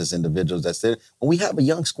donnas, it's individuals that's there. Well, we have a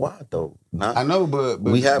young squad, though. I know, but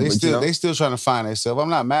they still trying to find themselves. I'm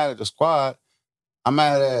not mad at the squad. I'm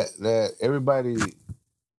mad at that everybody.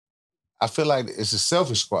 I feel like it's a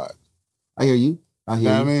selfish squad. I hear you. I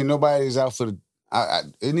mean, nobody's out for the.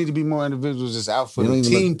 It need to be more individuals that's out for the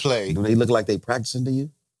team play. Do they look like they practicing to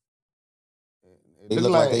you? It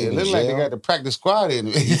look like they got the practice squad in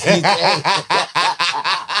it.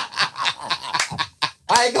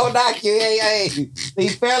 I ain't gonna knock you. Hey, he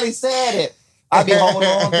fairly said it. I be holding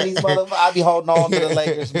on to these motherfuckers. I be holding on to the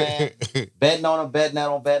Lakers, man. betting on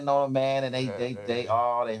them, man. And they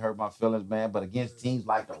hurt my feelings, man. But against teams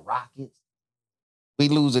like the Rockets, we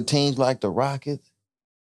lose to teams like the Rockets.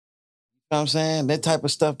 You know what I'm saying? That type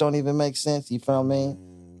of stuff don't even make sense. You feel me?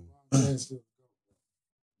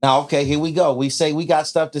 Now, okay, here we go. We say we got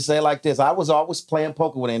stuff to say like this. I was always playing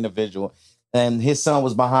poker with an individual, and his son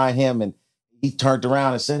was behind him, and he turned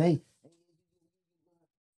around and said, "Hey,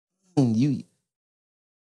 you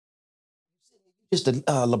just a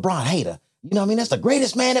LeBron hater. You know what I mean? That's the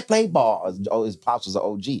greatest man that played ball." His pops was an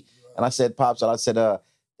OG. And I said, "Pops," and I said,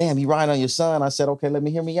 damn, you riding on your son?" I said, "Okay, let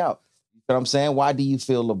me hear me out." You know what I'm saying? Why do you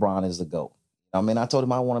feel LeBron is the GOAT? I mean, I told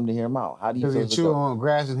him I want him to hear him out. How do you feel? Because he chew on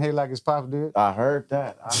grass and hay like his pop did? I heard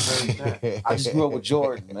that. I just grew up with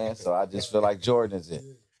Jordan, man, so I just feel like Jordan is it.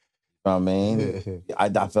 You know what I mean? I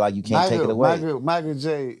feel like you can't take it away. Michael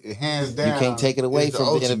J, hands down. You can't take it away from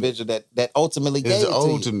the individual that ultimately gave it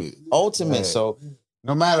to you. Ultimate. Yeah. So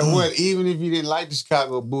no matter what, even if you didn't like the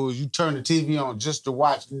Chicago Bulls, you turn the TV on just to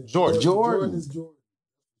watch Jordan. Jordan is Jordan.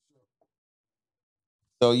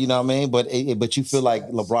 So, you know what I mean? But you feel like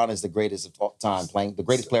LeBron is the greatest of all time playing, the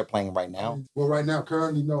greatest player playing right now? Well, right now,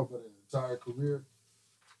 currently, no, but in the entire career,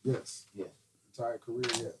 yes. Yeah. Entire career,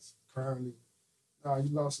 yes. Currently, he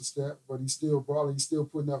lost a step, but he's still balling. He's still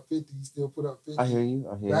putting up 50. He still put up 50. I hear you.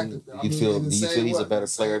 Do you feel he's a better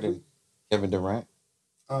player than Kevin Durant?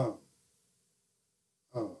 Yeah.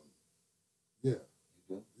 Yeah.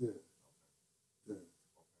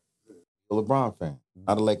 A LeBron fan,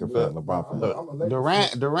 not a Laker fan. LeBron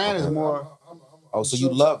fan. Durant is more. So you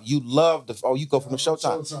love you go from the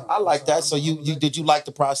Showtime. I like that. So did you like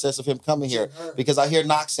the process of him coming here? Because I hear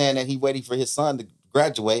Knoc saying that he's waiting for his son to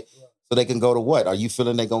graduate so they can go to what? Are you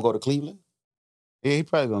feeling they're gonna go to Cleveland? Yeah, he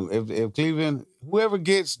probably gonna. If Cleveland, whoever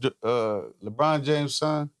gets LeBron James'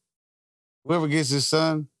 son, whoever gets his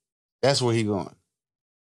son, that's where he going.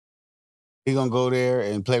 He gonna go there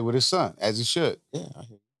and play with his son as he should. Yeah, I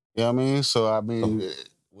hear. You know what I mean? So, I mean,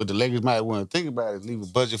 what the Lakers might want to think about is leave a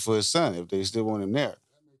budget for his son if they still want him there.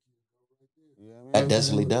 You know what I That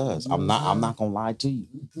definitely does. I'm not gonna lie to you.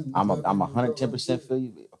 I'm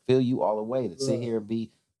 110% feel you all the way to sit here and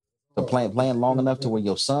be playing long enough to where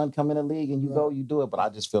your son come in the league and you do it. But I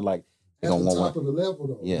just feel like at the top of the level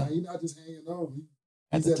though. Yeah, he's not just hanging on.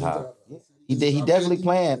 He's at the top. He definitely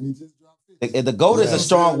playing. The GOAT is a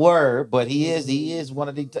strong word, but he is one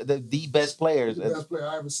of the best players. The best player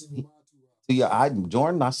I ever seen with my 2 eyes.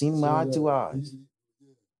 Jordan, I seen him with my 2 eyes.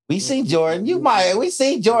 We seen Jordan. We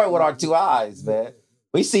seen Jordan with our 2 eyes, man.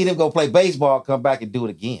 We seen him go play baseball, come back and do it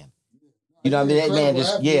again. You know what I mean? That man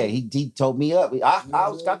just, he told me up. I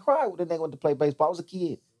cried when the nigga went to play baseball. I was a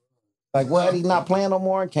kid. Like, what? He's not playing no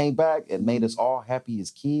more and came back and made us all happy as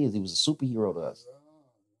kids. He was a superhero to us. You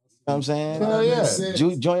know what I'm saying? Hell yeah.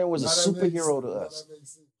 Junior was a superhero to us.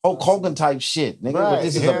 Hulk Hogan type shit, nigga. Right.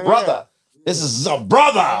 This is a brother. This is a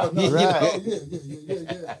brother. Right.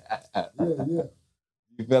 Yeah.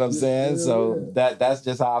 You feel what I'm saying? So that's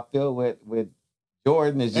just how I feel with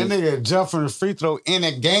Jordan. Is just, that nigga jump from the free throw in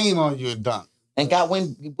a game on you and dunk. And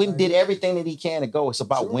did everything that he can to go. It's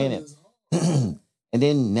about winning. And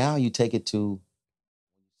then now you take it to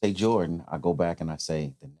say Jordan. I go back and I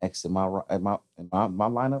say the next in my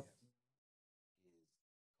lineup,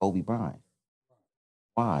 Kobe Bryant.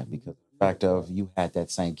 Why? Because the fact of you had that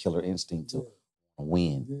same killer instinct to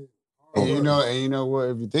win. And you know what?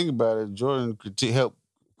 If you think about it, Jordan helped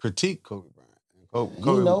critique Kobe Bryant.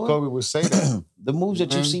 Kobe would say that. The moves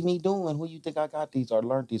that you see me doing, who you think I got these or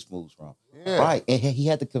learned these moves from? Yeah. Right. And he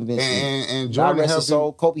had to convince me. And Jordan helped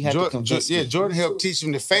him. Kobe had to convince me. Yeah, Jordan helped teach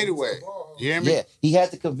him the fadeaway. You hear me? Yeah, he had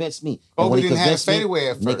to convince me. Kobe didn't have a fadeaway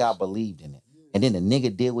at first. Nigga, I believed in it. And then the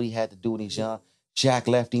nigga did what he had to do when he's young. Shaq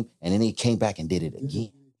left him, and then he came back and did it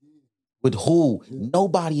again. With who?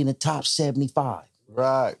 Nobody in the top 75.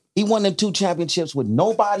 Right. He won them 2 championships with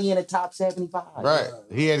nobody in the top 75. Right.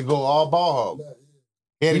 He had to go all ball hog.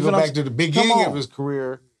 He had to go back to the beginning of his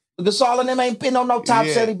career. Gasol and them ain't been on no top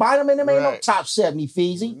 70. Bynum and them ain't no top 70,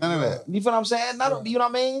 Feezy. None of that. You feel what I'm saying? You know what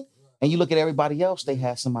I mean? And you look at everybody else, they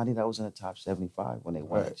had somebody that was in the top 75 when they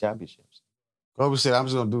won the championships. Kobe said, I'm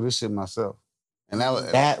just going to do this shit myself. And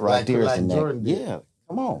that right there is the next. Yeah,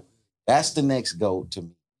 come on. That's the next goal to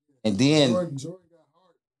me. And then Jordan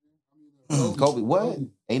got heart. Kobe, what?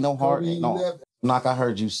 Ain't no heart. No. Knoc, I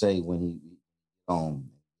heard you say when he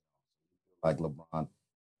like LeBron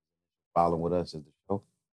following with us at the show.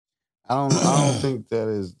 I don't think that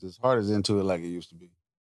is as hard as into it like it used to be.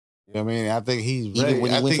 You know what I mean? I think he's ready. Even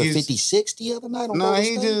when he went for 56 the other night on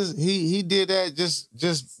he did that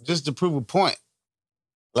just to prove a point.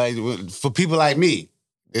 Like for people like me,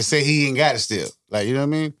 they say he ain't got it still. Like, you know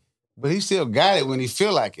what I mean? But he still got it when he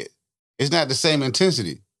feel like it. It's not the same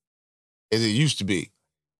intensity as it used to be.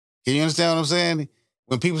 Can you understand what I'm saying?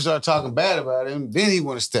 When people start talking bad about him, then he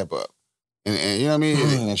want to step up. And you know what I mean?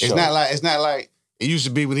 It's not like it used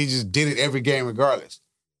to be when he just did it every game regardless.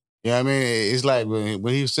 You know what I mean? It's like when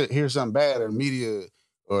he hears something bad or the media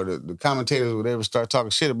or the commentators or whatever start talking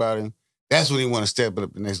shit about him, that's when he want to step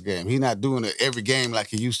up the next game. He's not doing it every game like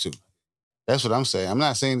he used to. That's what I'm saying. I'm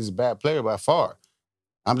not saying he's a bad player by far.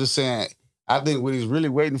 I'm just saying I think what he's really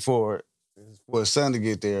waiting for is for his son to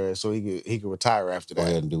get there so he could retire after that. Go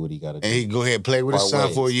ahead and do what he got to do. And he can go ahead and play with his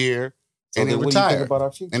son for a year and then retire. What do you think about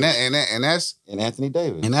our future? And that's Anthony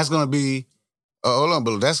Davis. And that's going to be hold on,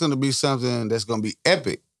 but that's going to be something that's going to be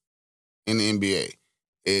epic in the NBA.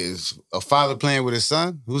 Is a father playing with his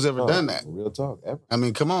son? Who's ever done that? Real talk. Ever. I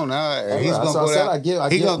mean, come on now. He's going to go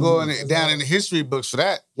down. He's going to go down in the history books for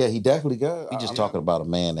that. Yeah, he definitely got. He's just talking about a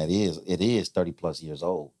man that is 30 plus years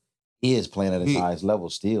old. He is playing at his highest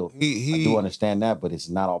level still. I do understand that, but it's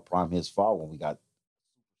not all prime his fault when we got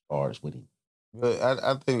stars with him. But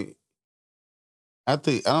I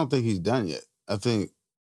don't think he's done yet. I think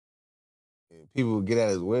if people would get out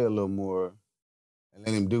of his way a little more and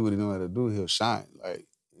let him do what he knows how to do, he'll shine. Like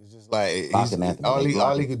it's just like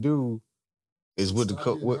all he could do is with the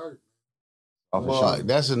coach. Well,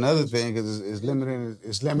 that's another thing because it's limiting.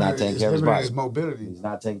 It's limiting his mobility. He's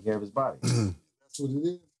not taking care of his body. That's what it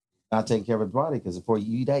is. Not taking care of his body because before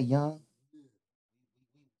you that young,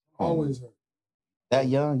 always hurt. That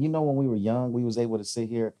young, you know, when we were young, we was able to sit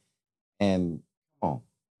here and you know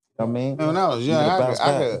what I mean? When I was young,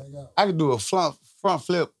 I could do a front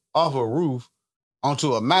flip off a roof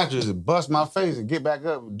onto a mattress and bust my face and get back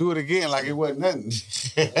up and do it again like it wasn't nothing.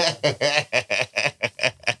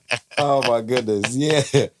 Oh my goodness,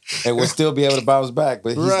 yeah, and we'll still be able to bounce back.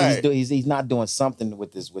 But he's not doing something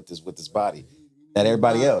with his body that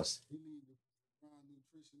everybody else.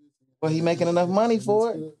 Well, he making enough money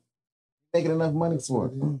for it. Making enough money for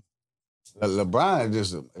it. LeBron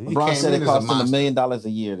LeBron said it cost him $1 million a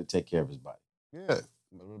year to take care of his body. Yeah,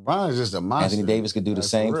 LeBron is just a monster. Anthony Davis could do the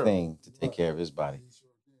same real. thing to take care of his body.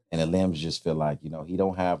 And the limbs just feel like, he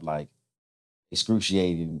don't have like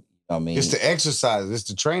excruciating, I mean. It's the exercise. It's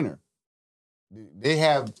the trainer. They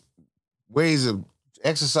have ways of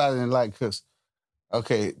exercising like, because,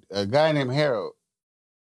 okay, a guy named Harold,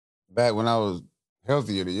 back when I was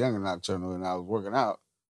healthier, the younger Knoc-Turn, and I was working out,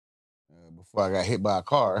 before I got hit by a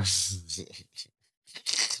car.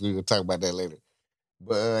 We're going to talk about that later.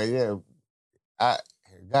 But yeah, a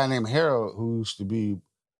guy named Harold, who used to be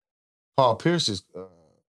Paul Pierce's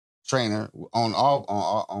trainer,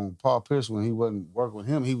 on Paul Pierce, when he wasn't working with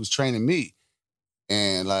him, he was training me.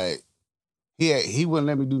 And like, he wouldn't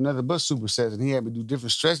let me do nothing but supersets, and he had me do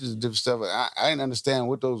different stretches and different stuff. I didn't understand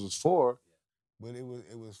what those was for, but it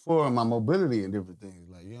was for my mobility and different things.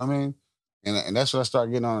 Like, you know what I mean? And that's what I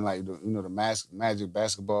started getting on, like, the Magic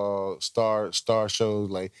basketball star shows,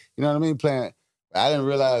 like, you know what I mean? Playing. I didn't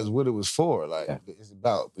realize what it was for. Like, it's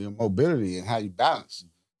about your mobility and how you balance.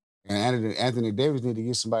 And Anthony Davis need to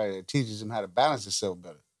get somebody that teaches him how to balance himself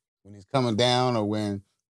better when he's coming down or when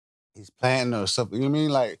he's planting or something. You know what I mean?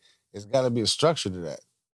 Like, it's got to be a structure to that.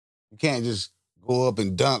 You can't just go up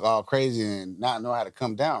and dunk all crazy and not know how to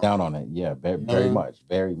come down. Down on it, yeah, very much,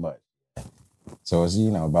 very much. So it's,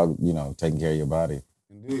 about, taking care of your body.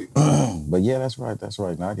 Indeed. But yeah, that's right,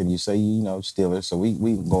 Knoc. And you say, Steelers, so we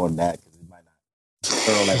going that because he might not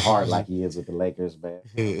throw that hard like he is with the Lakers, man.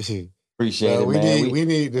 Appreciate it, man. We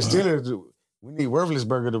need the Steelers, we need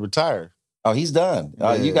Worthlessberger to retire. Oh, he's done.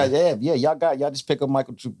 You guys, y'all just pick up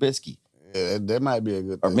Michael Trubisky. Yeah, that might be a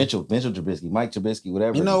good thing. Or Mitchell Trubisky, Mike Trubisky,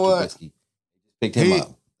 whatever. You know what? Trubisky. Picked him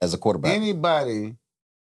up as a quarterback. Anybody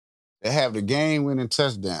that have the game-winning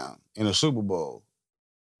touchdown in a Super Bowl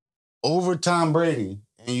over Tom Brady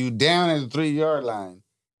and you down at the 3-yard line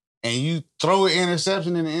and you throw an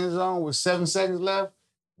interception in the end zone with 7 seconds left,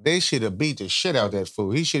 they should have beat the shit out of that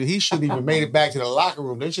fool. He shouldn't even made it back to the locker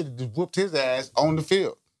room. They should have just whooped his ass on the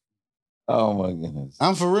field. Oh, my goodness.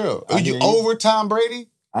 I'm for real. Are you over Tom Brady?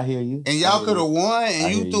 I hear you. And y'all could have won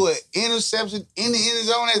and you threw an interception in the end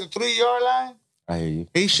zone at the 3-yard line? I hear you.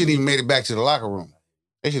 He shouldn't even made it back to the locker room.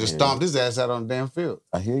 They should have stomped his ass out on the damn field.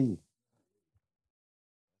 I hear you.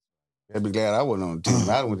 I'd be glad I wasn't on the team.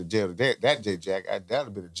 I went to jail that day, Jack. That would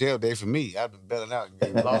have been a jail day for me. I'd been bailing out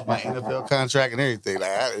and lost my NFL contract and everything.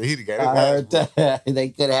 Like, he'd got I heard that. They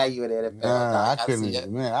could have you in the NFL. Nah, I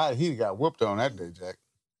couldn't. Man, he'd got whooped on that day, Jack.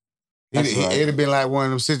 It'd have been like one of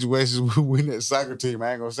them situations we win that soccer team.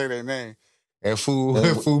 I ain't gonna say their name. That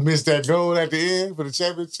fool missed that goal at the end for the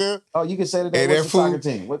championship. Oh, you can say that. What's the soccer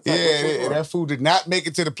team? That fool did not make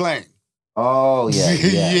it to the plane. Oh yeah.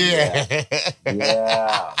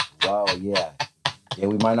 Yeah. Oh yeah. Yeah,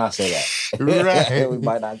 we might not say that. Right. We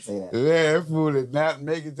might not say that. Yeah, that fool did not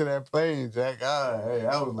make it to that plane, Jack.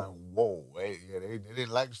 I was like, whoa. Hey, they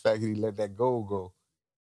didn't like the fact that he let that goal go.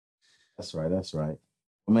 That's right.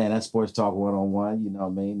 Well, man, that's Sports Talk 101. You know what I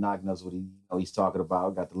mean? Knoc knows what he's talking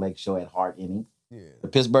about. Got the Lake Show at heart in him. Yeah. The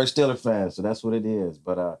Pittsburgh Steelers fan, so that's what it is.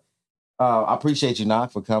 But I appreciate you,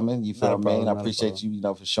 Knoc, for coming. You feel what I mean? I appreciate you,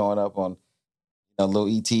 for showing up on Lil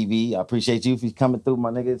Eazy E TV. I appreciate you for coming through,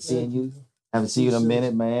 my nigga, seeing you. Haven't seen you in a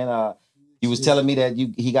minute, man. You was telling me that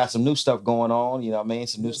he got some new stuff going on, you know what I mean?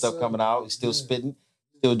 Some new stuff coming out. He's still spitting,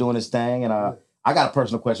 still doing his thing. And I got a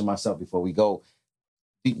personal question myself before we go.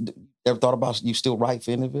 You ever thought about you still write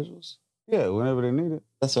for individuals? Yeah, whenever they need it.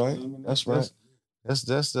 That's right. That's right.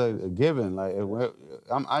 That's a given. Like,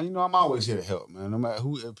 I'm always here to help, man. No matter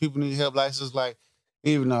who, if people need help, like, just like,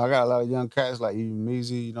 even though I got a lot of young cats, like even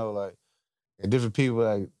Meezy, like, and different people,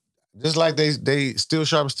 like, just like they still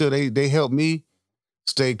sharp, still they help me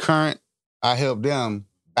stay current. I help them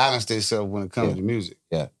balance themselves when it comes to music.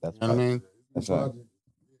 Yeah, that's you know what I mean. That's right.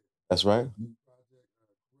 That's right.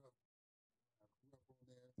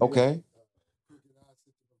 Okay.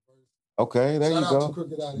 Okay, there you go.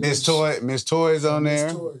 Miss Toy's on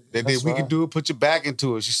there. We could do it. Put your back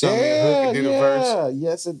into it. She sung me a hook and did a verse.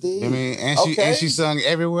 Yes, indeed. I mean, and she sung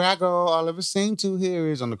 "Everywhere I Go, All Ever Seem to Hear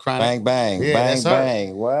Is" on the Chronic. Bang bang, yeah, bang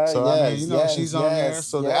bang. What? So yes, she's on there.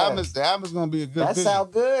 So the album's gonna be a good. That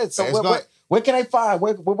sounds good. So where can they find?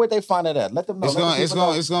 Where would they find it at? Let them know.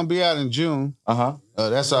 It's gonna be out in June.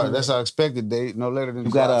 That's our expected date. No later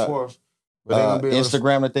than July 4th. But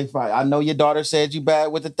Instagram that they find. I know your daughter said you bad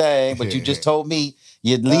with the thing, but you just told me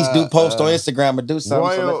you at least do post on Instagram or do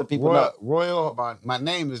something to let the people know. Royal, my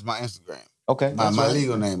name is my Instagram. Okay. My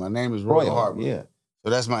legal name. My name is Royal Harbor. Yeah. So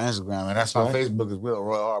that's my Instagram, and that's my Facebook as well,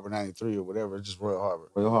 Royal Harbor 93 or whatever. It's just Royal Harbor.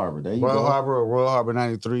 Royal Harbor. There you go. Royal Harbor or Royal Harbor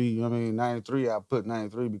 93. You know what I mean? 93, I put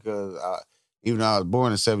 93 because even though I was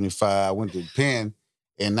born in 75, I went to Penn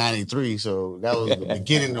in 93, so that was the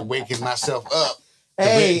beginning of waking myself up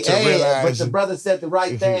Hey, but the brother said the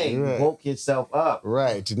right thing. Right. He woke himself up.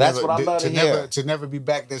 Right. That's what I love to hear. To never be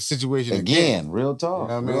back in that situation again. Real talk.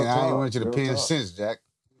 You know what I mean? I ain't went to the pen since, Jack.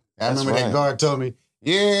 I remember that guard told me,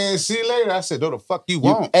 yeah, see you later. I said, no, the fuck you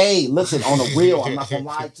won't. Hey, listen, on the real, I'm not going to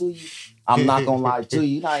lie to you. I'm not going to lie to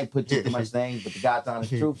you. You know, I ain't put too much things, but the God's honest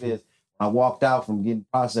truth is, I walked out from getting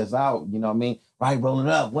processed out, you know what I mean? Right, rolling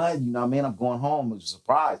up, what? You know what I mean? I'm going home. It was a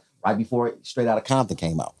surprise. Right before Straight Outta Compton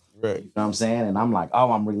came out. Right. You know what I'm saying? And I'm like,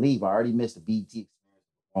 oh, I'm relieved. I already missed the BET experience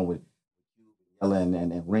on with Ella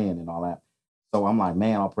and Ren and all that. So I'm like,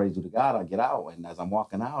 man, I'll praise to God. I get out. And as I'm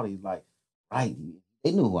walking out, he's like, right.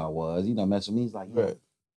 They knew who I was. You know, messing with me. He's like, yeah.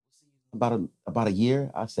 Right. About a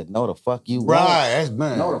year. I said, no, the fuck you won't. Right, that's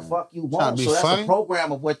man. No, the fuck you won't. So that's a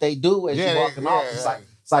program of what they do as you're walking off. It's like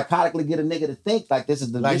psychotically get a nigga to think like this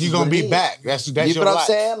is the like you're gonna be back. That's you your know what life. I'm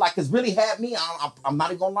saying? Like it's really had me. I'm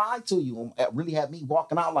not even gonna lie to you. It really had me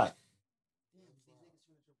walking out like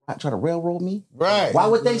try to railroad me. Right? Why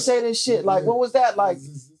would they say this shit? Like what was that? Like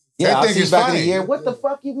yeah, I see back in the year. What the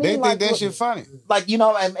fuck you mean? They like, think that shit funny. Like you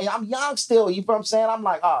know, and I'm young still. You know what I'm saying? I'm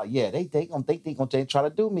like, oh yeah, they gonna think they gonna try to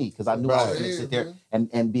do me because I knew I was gonna sit there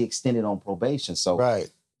and be extended on probation. So right.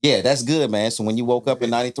 Yeah, that's good, man. So when you woke up in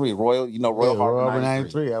 93, Royal Harbor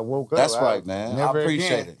 93. I woke up. That's right, man. I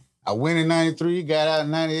appreciate it. I went in 93, got out in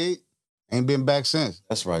 98, ain't been back since.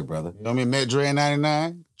 That's right, brother. You know what I mean? Met Dre in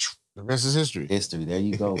 99. The rest is history. History. There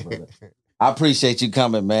you go, brother. I appreciate you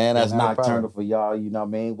coming, man. That's Knoc-Turn for y'all, you know what I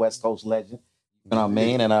mean? West Coast legend. You know what I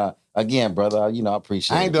mean? And again, brother, you know, I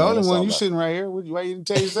appreciate it. I ain't the only one. You sitting right here. Why you didn't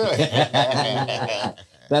tell yourself?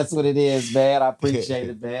 That's what it is, man. I appreciate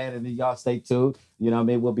it, man. And then y'all stay tuned. You know what I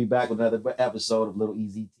mean? We'll be back with another episode of Lil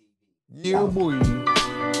Eazy TV. Yeah, boy.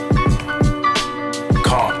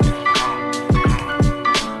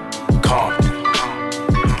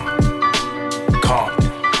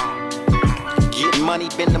 Getting money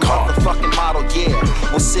been the motherfucking model,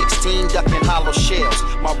 yeah. On 16 ducking hollow shells.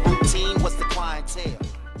 My root